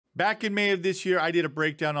Back in May of this year, I did a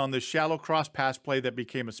breakdown on the shallow cross pass play that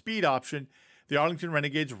became a speed option the Arlington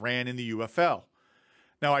Renegades ran in the UFL.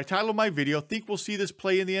 Now, I titled my video, "Think we'll see this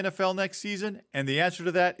play in the NFL next season?" And the answer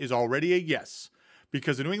to that is already a yes,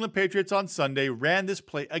 because the New England Patriots on Sunday ran this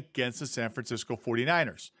play against the San Francisco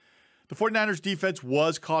 49ers. The 49ers defense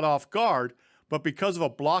was caught off guard, but because of a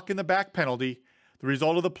block in the back penalty, the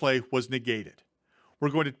result of the play was negated. We're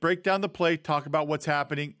going to break down the play, talk about what's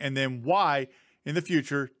happening, and then why, in the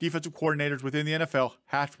future, defensive coordinators within the NFL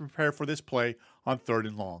have to prepare for this play on 3rd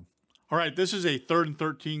and long. All right, this is a 3rd and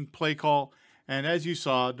 13 play call. And as you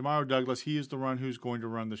saw, Demario Douglas, he is the one who's going to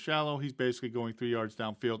run the shallow. He's basically going 3 yards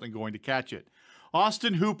downfield and going to catch it.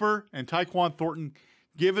 Austin Hooper and Tyquan Thornton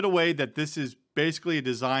give it away that this is basically a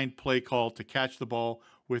designed play call to catch the ball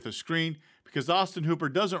with a screen, because Austin Hooper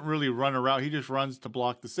doesn't really run a route. He just runs to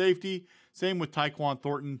block the safety. Same with Tyquan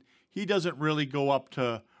Thornton. He doesn't really go up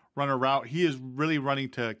to run a route. He is really running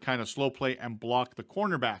to kind of slow play and block the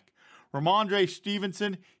cornerback. Ramondre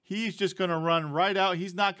Stevenson, he's just going to run right out.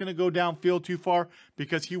 He's not going to go downfield too far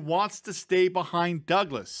because he wants to stay behind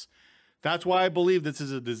Douglas. That's why I believe this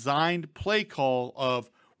is a designed play call of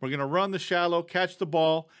we're going to run the shallow, catch the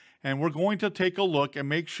ball, and we're going to take a look and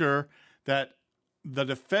make sure that the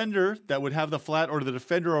defender that would have the flat, or the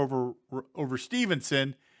defender over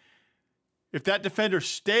Stevenson, if that defender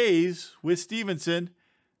stays with Stevenson,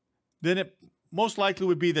 then it most likely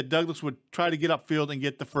would be that Douglas would try to get upfield and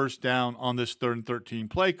get the first down on this 3rd and 13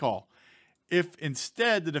 play call. If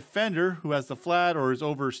instead the defender who has the flat or is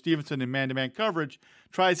over Stevenson in man-to-man coverage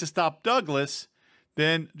tries to stop Douglas,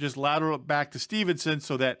 then just lateral it back to Stevenson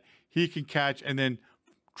so that he can catch and then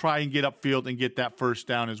try and get upfield and get that first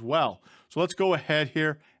down as well. So let's go ahead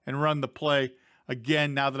here and run the play.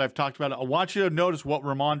 Again, now that I've talked about it, I want you to notice what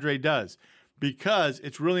Ramondre does, because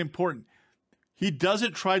it's really important. He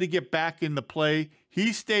doesn't try to get back in the play.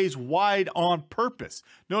 He stays wide on purpose.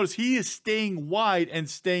 Notice he is staying wide and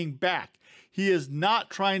staying back. He is not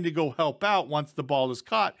trying to go help out once the ball is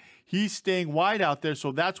caught. He's staying wide out there,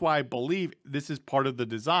 so that's why I believe this is part of the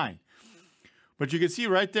design. But you can see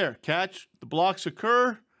right there, catch, the blocks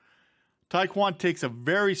occur. Tyquan takes a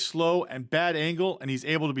very slow and bad angle, and he's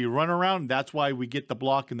able to be run around. That's why we get the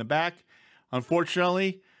block in the back.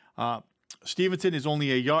 Unfortunately, Stevenson is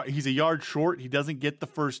only he's a yard short. He doesn't get the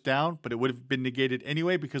first down, but it would have been negated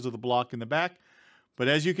anyway because of the block in the back. But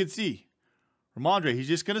as you can see, Ramondre, he's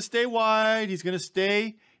just going to stay wide. He's going to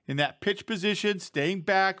stay in that pitch position, staying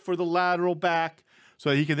back for the lateral back so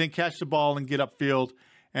that he can then catch the ball and get upfield.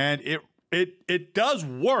 And it does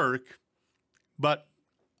work, but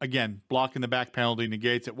again, block in the back penalty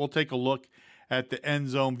negates it. We'll take a look at the end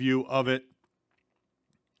zone view of it.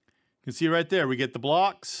 You can see right there, we get the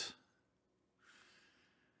blocks.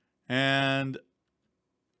 And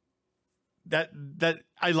that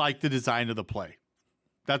I like the design of the play.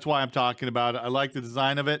 That's why I'm talking about it. I like the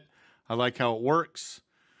design of it. I like how it works.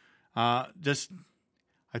 I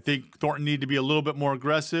think Thornton needed to be a little bit more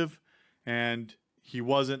aggressive, and he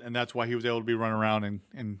wasn't, and that's why he was able to be run around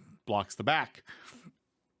and blocks the back.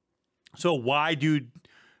 So what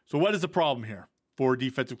is the problem here for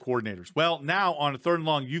defensive coordinators? Well, now on a 3rd and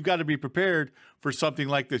long, you've got to be prepared for something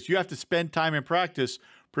like this. You have to spend time in practice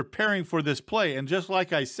preparing for this play. And just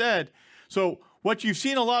like I said, so what you've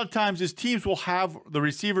seen a lot of times is teams will have the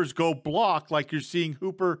receivers go block like you're seeing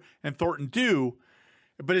Hooper and Thornton do,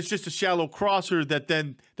 but it's just a shallow crosser that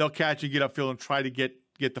then they'll catch and get upfield and try to get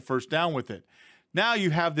the first down with it. Now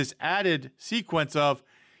you have this added sequence of,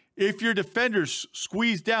 if your defenders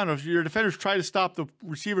squeeze down, or if your defenders try to stop the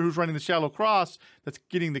receiver who's running the shallow cross that's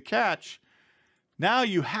getting the catch, now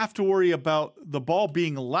you have to worry about the ball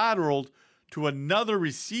being lateraled to another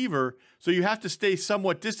receiver, so you have to stay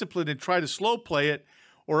somewhat disciplined and try to slow play it,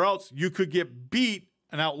 or else you could get beat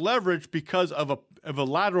and out-leveraged because of a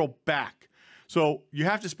lateral back. So you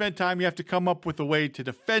have to spend time, you have to come up with a way to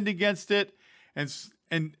defend against it,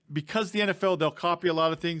 and because the NFL, they'll copy a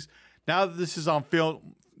lot of things. Now that this is on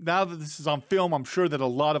film, I'm sure that a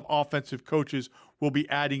lot of offensive coaches will be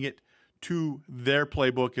adding it to their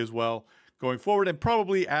playbook as well going forward, and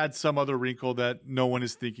probably add some other wrinkle that no one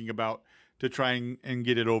is thinking about to try and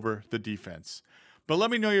get it over the defense. But let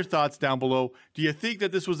me know your thoughts down below. Do you think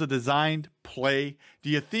that this was a designed play? Do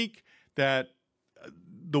you think that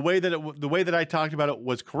the way that I talked about it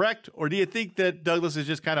was correct, or do you think that Douglas is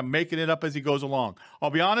just kind of making it up as he goes along? I'll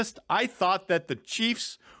be honest, I thought that the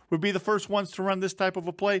Chiefs would be the first ones to run this type of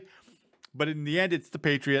a play, but in the end, it's the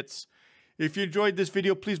Patriots. If you enjoyed this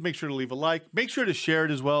video, please make sure to leave a like. Make sure to share it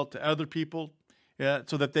as well to other people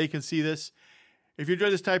so that they can see this. If you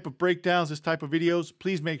enjoy this type of breakdowns, this type of videos,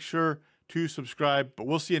 please make sure to subscribe. But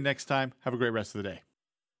we'll see you next time. Have a great rest of the day.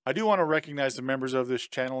 I do want to recognize the members of this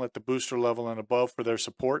channel at the booster level and above for their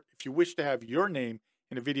support. If you wish to have your name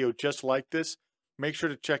in a video just like this, make sure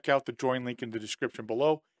to check out the join link in the description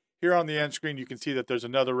below. Here on the end screen, you can see that there's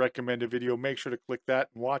another recommended video. Make sure to click that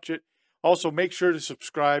and watch it. Also, make sure to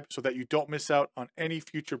subscribe so that you don't miss out on any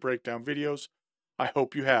future breakdown videos. I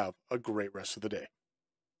hope you have a great rest of the day.